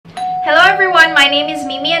My name is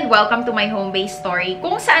Mimi and welcome to my home-based story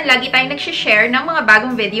kung saan lagi tayong nagsishare ng mga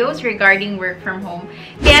bagong videos regarding work from home.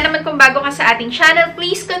 Kaya naman kung bago ka sa ating channel,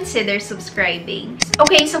 please consider subscribing.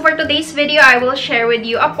 Okay, so for today's video, I will share with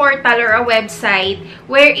you a portal or a website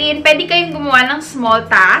wherein pwede kayong gumawa ng small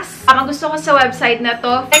tasks. Ang gusto ko sa website na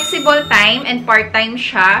to, flexible time and part-time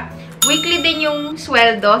siya. Weekly din yung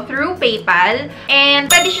sweldo through PayPal. And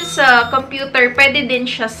pwede siya sa computer, pwede din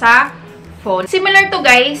siya sa phone. Similar to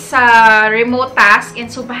guys sa remote task in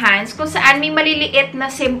Subtitles kung saan may maliliit na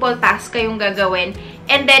simple task kayong gagawin.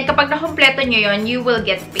 And then kapag nakompleto nyo yon, you will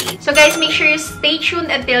get paid. So guys, make sure you stay tuned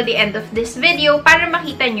until the end of this video para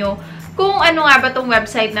makita nyo kung ano nga ba tong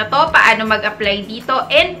website na to, paano mag-apply dito,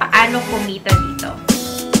 and paano kumita dito.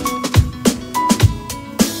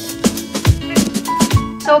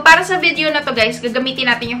 So, para sa video na to guys, gagamitin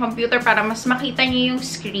natin yung computer para mas makita nyo yung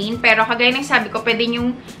screen. Pero kagaya ng sabi ko, pwede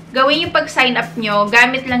nyo gawin yung pag-sign up nyo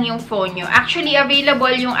gamit lang yung phone nyo. Actually,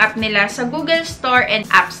 available yung app nila sa Google Store and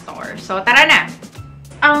App Store. So, tara na!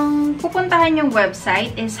 Ang pupuntahan yung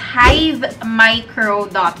website is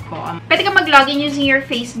hivemicro.com. Pwede ka mag-login using your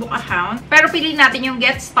Facebook account. Pero piliin natin yung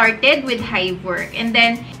Get Started with Hive Work. And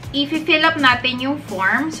then, i-fill up natin yung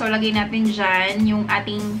form. So, lagay natin dyan yung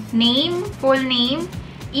ating name, full name,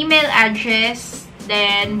 email address,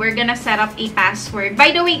 then we're gonna set up a password.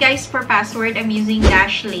 By the way, guys, for password, I'm using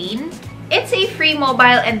Dashlane. It's a free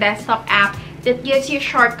mobile and desktop app that gives you a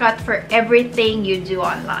shortcut for everything you do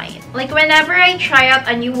online. Like whenever I try out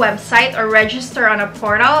a new website or register on a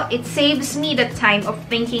portal, it saves me the time of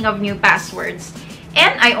thinking of new passwords.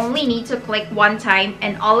 And I only need to click one time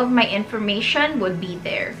and all of my information would be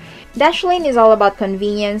there. Dashlane is all about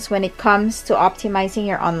convenience when it comes to optimizing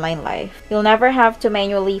your online life. You'll never have to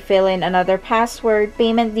manually fill in another password,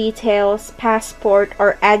 payment details, passport,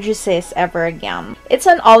 or addresses ever again. It's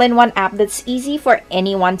an all-in-one app that's easy for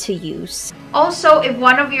anyone to use. Also, if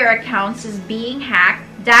one of your accounts is being hacked,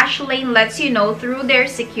 Dashlane lets you know through their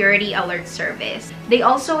security alert service. They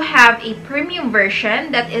also have a premium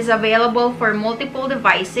version that is available for multiple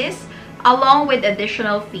devices along with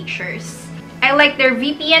additional features. I like their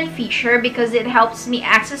VPN feature because it helps me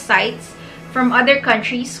access sites from other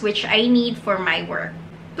countries which I need for my work.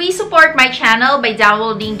 Please support my channel by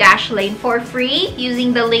downloading Dashlane for free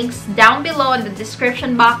using the links down below in the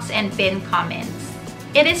description box and pinned comments.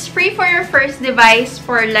 It is free for your first device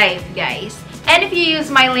for life, guys. And if you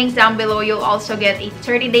use my link down below, you'll also get a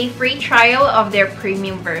 30-day free trial of their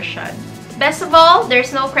premium version. Best of all,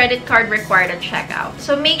 there's no credit card required at checkout.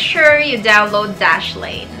 So make sure you download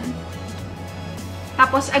Dashlane.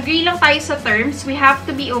 Tapos, agree lang tayo sa terms. We have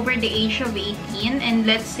to be over the age of 18. And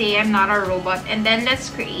let's say I'm not a robot. And then, let's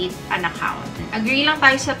create an account. Agree lang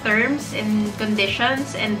tayo sa terms and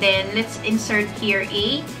conditions. And then, let's insert here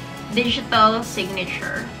a digital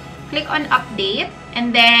signature. Click on update. And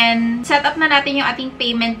then, set up na natin yung ating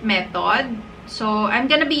payment method. So, I'm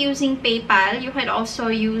gonna be using PayPal. You can also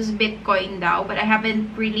use Bitcoin daw, but I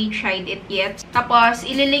haven't really tried it yet. Tapos,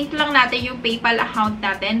 ililink lang natin yung PayPal account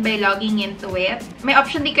natin by logging into it. May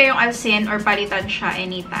option din kayong alsin or palitan siya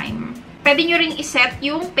anytime. Pwede nyo ring iset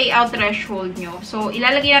yung payout threshold nyo. So,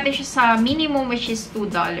 ilalagay natin siya sa minimum, which is $2.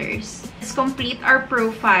 Let's complete our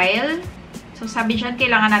profile. So, sabi dyan,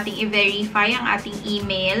 kailangan nating i-verify ang ating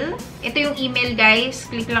email. Ito yung email, guys.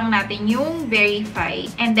 Click lang natin yung verify.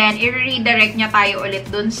 And then, i-redirect niya tayo ulit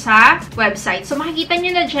dun sa website. So, makikita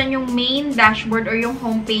nyo na dyan yung main dashboard or yung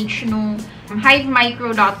homepage nung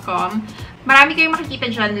hivemicro.com. Marami kayong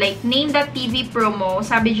makikita dyan, like name.tv promo.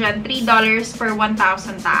 Sabi dyan, $3 per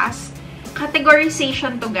 1,000 tasks.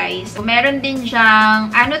 Categorization to, guys. So, meron din dyang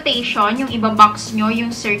annotation, yung ibabox nyo yung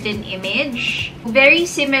certain image. Very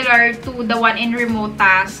similar to the one in remote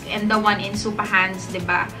task and the one in Subtitles,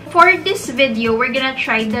 diba? For this video, we're gonna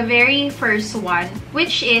try the very first one,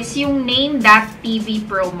 which is yung name.tv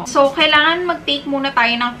promo. So, kailangan mag-take muna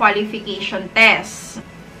tayo ng qualification test.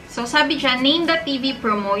 So, sabi dyan, name.tv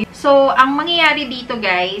promo. So, ang mangyayari dito,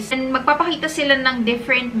 guys, magpapakita sila ng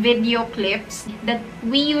different video clips that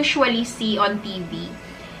we usually see on TV.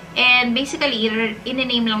 And basically,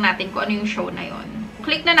 in-name lang natin kung ano yung show na yon.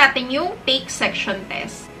 Click na natin yung take section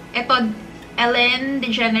test. Ito, Ellen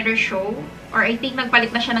DeGeneres Show. Or I think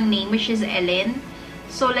nagpalit na siya ng name, which is Ellen.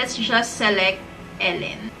 So, let's just select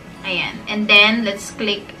Ellen. Ayan. And then, let's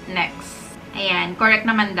click next. Ayan, correct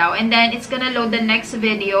naman daw. And then, it's gonna load the next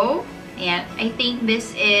video. Ayan, I think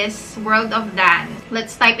this is World of Dance.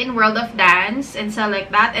 Let's type in World of Dance and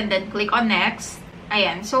select that and then click on next.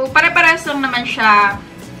 Ayan, so para-paras lang naman siya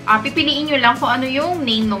pipiliin nyo lang kung ano yung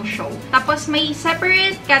name ng show. Tapos, may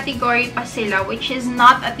separate category pa sila, which is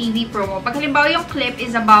not a TV promo. Pag halimbawa yung clip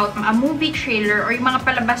is about a movie trailer or yung mga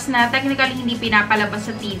palabas na technically hindi pinapalabas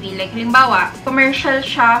sa TV. Like, halimbawa, commercial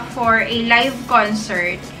siya for a live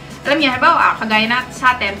concert. Alam niyo, halimbawa, kagaya natin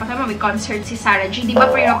sa atin, pag may concert si Sarah G, di ba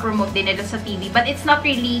promote din nila sa TV? But it's not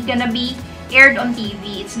really gonna be aired on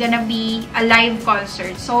TV. It's gonna be a live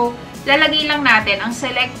concert. So, lalagay lang natin, ang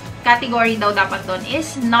select category daw dapat doon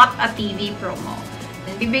is not a TV promo.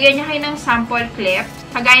 Bibigyan niya kayo ng sample clip.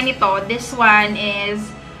 Kagaya nito, this one is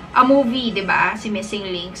a movie, diba? Si Missing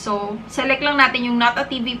Link. So, select lang natin yung not a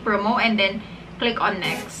TV promo and then click on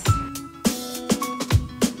next.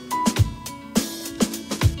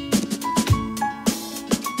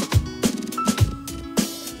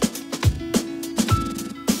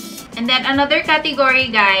 And then, another category,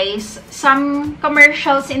 guys, some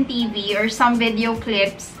commercials in TV or some video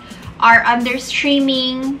clips are under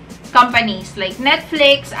streaming companies like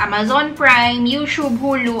Netflix, Amazon Prime, YouTube,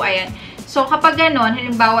 Hulu, ayan. So, kapag ganon,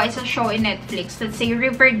 halimbawa, is a show in Netflix, let's say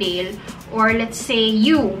Riverdale, or let's say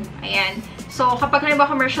You, ayan. So, kapag halimbawa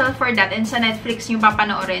commercial for that, and sa Netflix nyo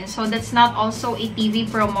papanoorin, so that's not also a TV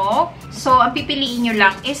promo. So, ang pipiliin nyo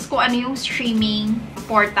lang is kung ano yung streaming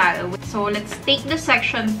portal. So, let's take the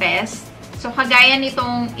section test. So, kagaya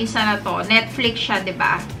nitong isa na to, Netflix siya,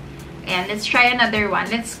 diba? Ayan, let's try another one.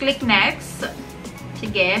 Let's click next.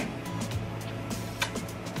 Sige.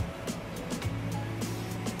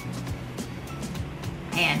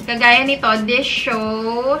 Ayan, kagaya nito, this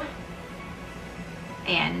show,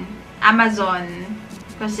 ayan, Amazon,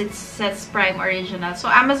 because it says Prime Original. So,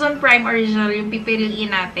 Amazon Prime Original yung pipiliin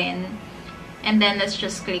natin. And then, let's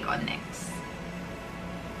just click on next.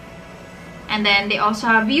 And then, they also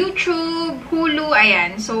have YouTube, Hulu,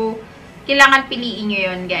 ayan. So, kailangan piliin nyo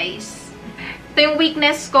yun, guys. Ito yung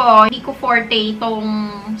weakness ko. Hindi ko forte itong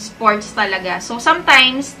sports talaga. So,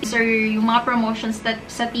 sometimes, these are yung mga promotions that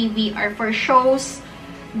sa TV are for shows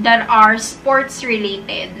that are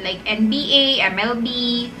sports-related. Like NBA, MLB,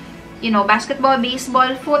 you know, basketball,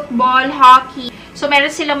 baseball, football, hockey. So,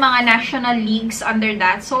 meron silang mga national leagues under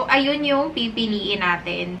that. So, ayun yung pipiliin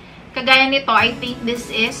natin. Kagaya nito, I think this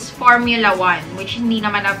is Formula 1, which hindi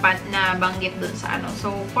naman nabanggit dun sa ano.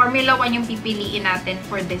 So, Formula 1 yung pipiliin natin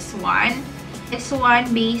for this one. This one,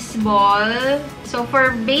 baseball. So,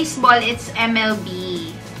 for baseball, it's MLB.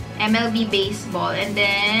 MLB baseball. And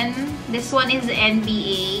then, this one is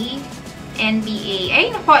NBA. NBA.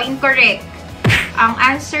 Ay, nako, incorrect. Ang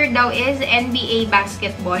answer daw is NBA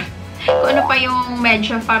basketball. Kung ano pa yung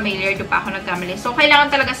medyo familiar, doon pa ako nagkamali. So, kailangan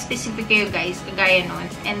talaga specific kayo, guys. Kagaya nun.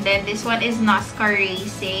 And then, this one is NASCAR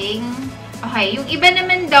racing. Okay, yung iba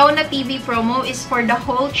naman daw na TV promo is for the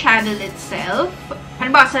whole channel itself.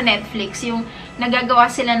 Halimbawa sa Netflix, yung nagagawa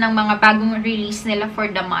sila ng mga bagong release nila for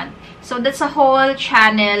the month. So, that's a whole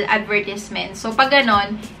channel advertisement. So, pag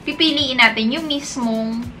ganon, pipiliin natin yung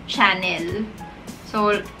mismong channel.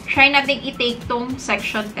 So, try natin i-take tong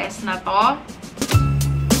section test na to.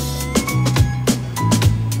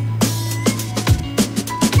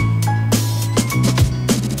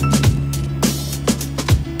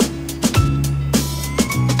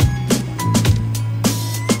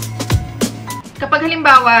 Kapag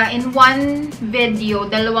halimbawa, in one video,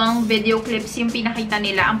 dalawang video clips yung pinakita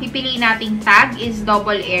nila, ang pipiliin nating tag is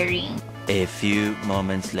double airing. A few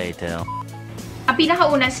moments later. Ang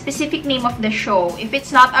pinakauna, specific name of the show. If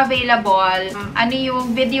it's not available, ano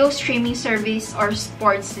yung video streaming service or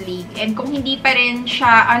sports league. And kung hindi pa rin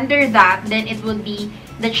siya under that, then it would be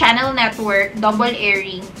the channel network, double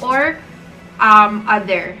airing, or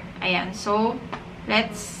other. Ayan. So,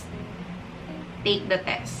 let's take the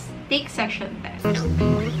test. Take section test.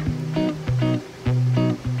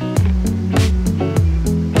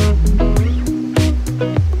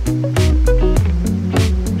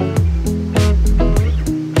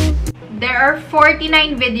 There are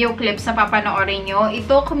 49 video clips na papanoorin nyo. It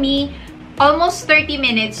took me almost 30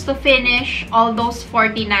 minutes to finish all those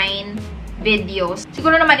 49 videos.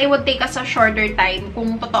 Siguro naman it would take us a shorter time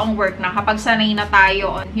kung totoong work na kapag sanay na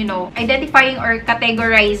tayo on, you know, identifying or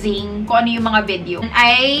categorizing kung ano yung mga video.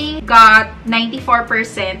 I got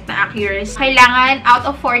 94% na accuracy. Kailangan out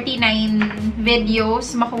of 49 videos,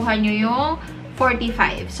 makuha nyo yung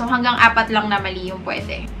 45. So, hanggang 4 lang na mali yung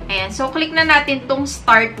pwede. Ayan. So, click na natin tong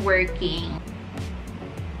start working.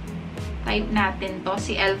 Type natin to,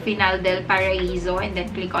 si El Final del Paraíso, and then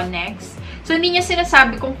click on next. So, hindi niya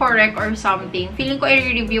sinasabi kung correct or something. Feeling ko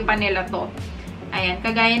i-review pa nila to. Ayan.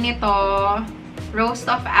 Kagaya nito, Roast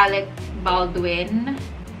of Alec Baldwin.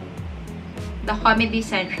 The Comedy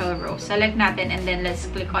Central Roast. Select natin and then let's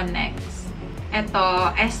click on next.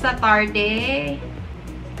 Ito, Esta Tarde.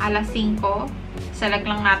 alas 5. Select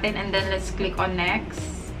lang natin and then let's click on next.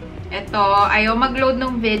 Ito, ayaw mag-load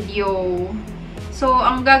ng video. So,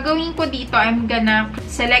 ang gagawin ko dito, I'm gonna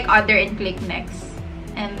select other and click next.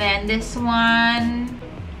 And then this one,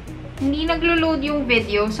 hindi naglo-load yung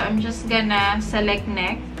video, so I'm just gonna select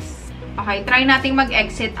next. Okay, try nating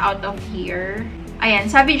mag-exit out of here. Ayan,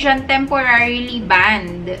 sabi dyan, temporarily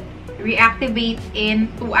banned. Reactivate in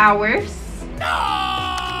 2 hours. No!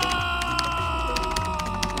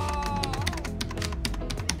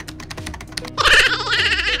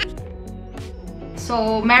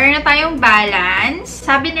 So, meron na tayong balance.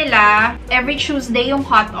 Sabi nila, every Tuesday yung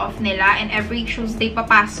cut-off nila and every Tuesday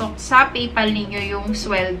papasok sa PayPal ninyo yung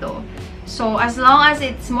sweldo. So, as long as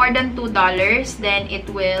it's more than $2, then it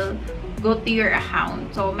will go to your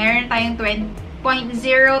account. So, meron tayong 0.021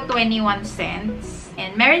 cents.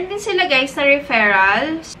 And meron din sila guys na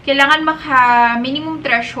referral. Kailangan maka-minimum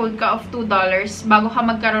threshold ka of $2 bago ka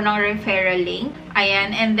magkaroon ng referral link. Ayan.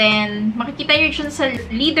 And then, makikita nyo dyan sa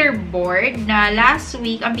leaderboard na last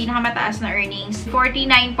week, ang pinakamataas na earnings,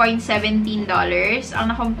 $49.17. Ang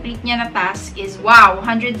na-complete niya na task is, wow,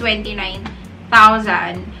 $129,000.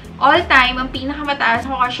 All-time, ang pinakamataas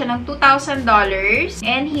nakuha siya ng $2,000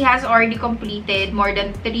 and he has already completed more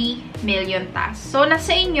than 3 million tasks. So,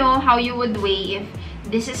 nasa inyo how you would weigh if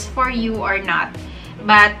this is for you or not.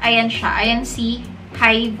 But, ayan siya. Ayan si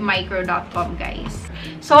hivemicro.com, guys.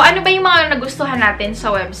 So, ano ba yung mga nagustuhan natin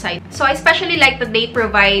sa website? So, I especially like that they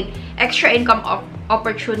provide extra income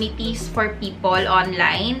opportunities for people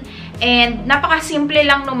online. And napaka-simple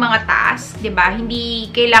lang ng mga tasks, 'di ba? Hindi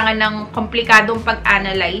kailangan ng komplikadong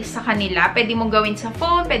pag-analyze sa kanila. Pwede mo gawin sa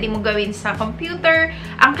phone, pwede mo gawin sa computer.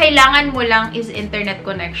 Ang kailangan mo lang is internet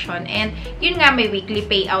connection. And yun nga, may weekly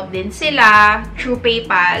payout din sila through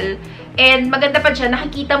PayPal. And maganda pa dyan,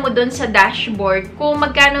 nakikita mo dun sa dashboard kung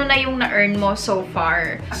magkano na yung na-earn mo so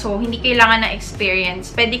far. So, hindi kailangan ng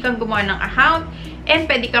experience. Pwede kang gumawa ng account and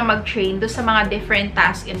pwede kang mag-train doon sa mga different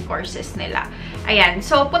tasks and courses nila. Ayan.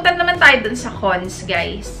 So, punta naman tayo dun sa cons,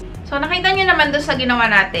 guys. So, nakita nyo naman doon sa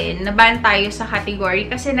ginawa natin, naban tayo sa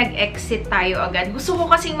category kasi nag-exit tayo agad. Gusto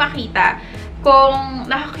ko kasing makita kung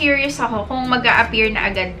naka-curious ako kung mag-a-appear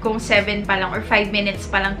na agad kung 7 pa lang or 5 minutes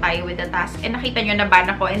pa lang tayo with the task. And nakita nyo na ban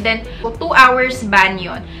ako. And then, 2 hours ban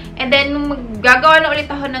yon. And then, nung gagawa na ulit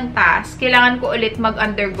ako ng task, kailangan ko ulit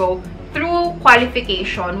mag-undergo through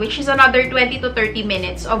qualification, which is another 20 to 30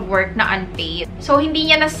 minutes of work na unpaid. So,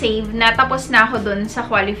 hindi niya na-save na tapos na ako dun sa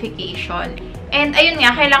qualification. And, ayun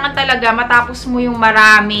nga, kailangan talaga matapos mo yung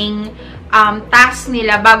maraming task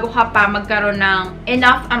nila bago ka pa magkaroon ng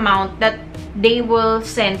enough amount that they will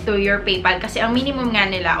send to your PayPal. Kasi ang minimum nga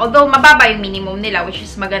nila, although mababa yung minimum nila, which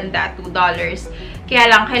is maganda, $2.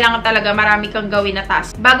 Kaya lang, kailangan talaga marami kang gawin na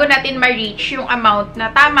task bago natin ma-reach yung amount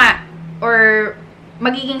na tama or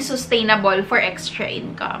magiging sustainable for extra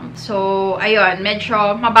income. So, ayun,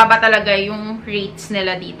 medyo mababa talaga yung rates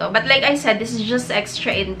nila dito. But like I said, this is just extra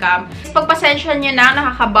income. Pagpasensya nyo na,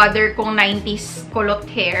 nakaka-bother kong 90s kulot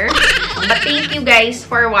hair. But thank you guys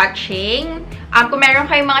for watching. Kung meron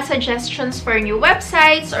kayong mga suggestions for new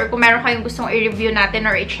websites or kung meron kayong gustong i-review natin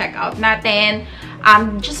or i-check out natin,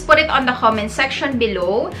 just put it on the comment section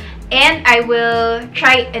below and I will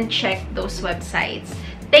try and check those websites.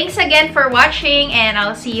 Thanks again for watching and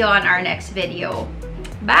I'll see you on our next video.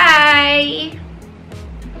 Bye!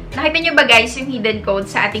 Nakita nyo ba guys yung hidden code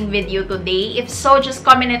sa ating video today? If so, just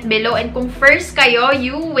comment it below. And kung first kayo,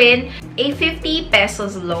 you win a 50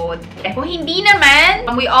 pesos load. And kung hindi naman,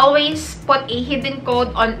 we always put a hidden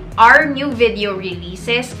code on our new video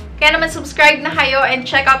releases. Kaya naman subscribe na kayo and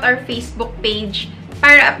check out our Facebook page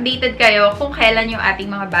para updated kayo kung kailan yung ating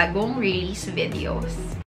mga bagong release videos.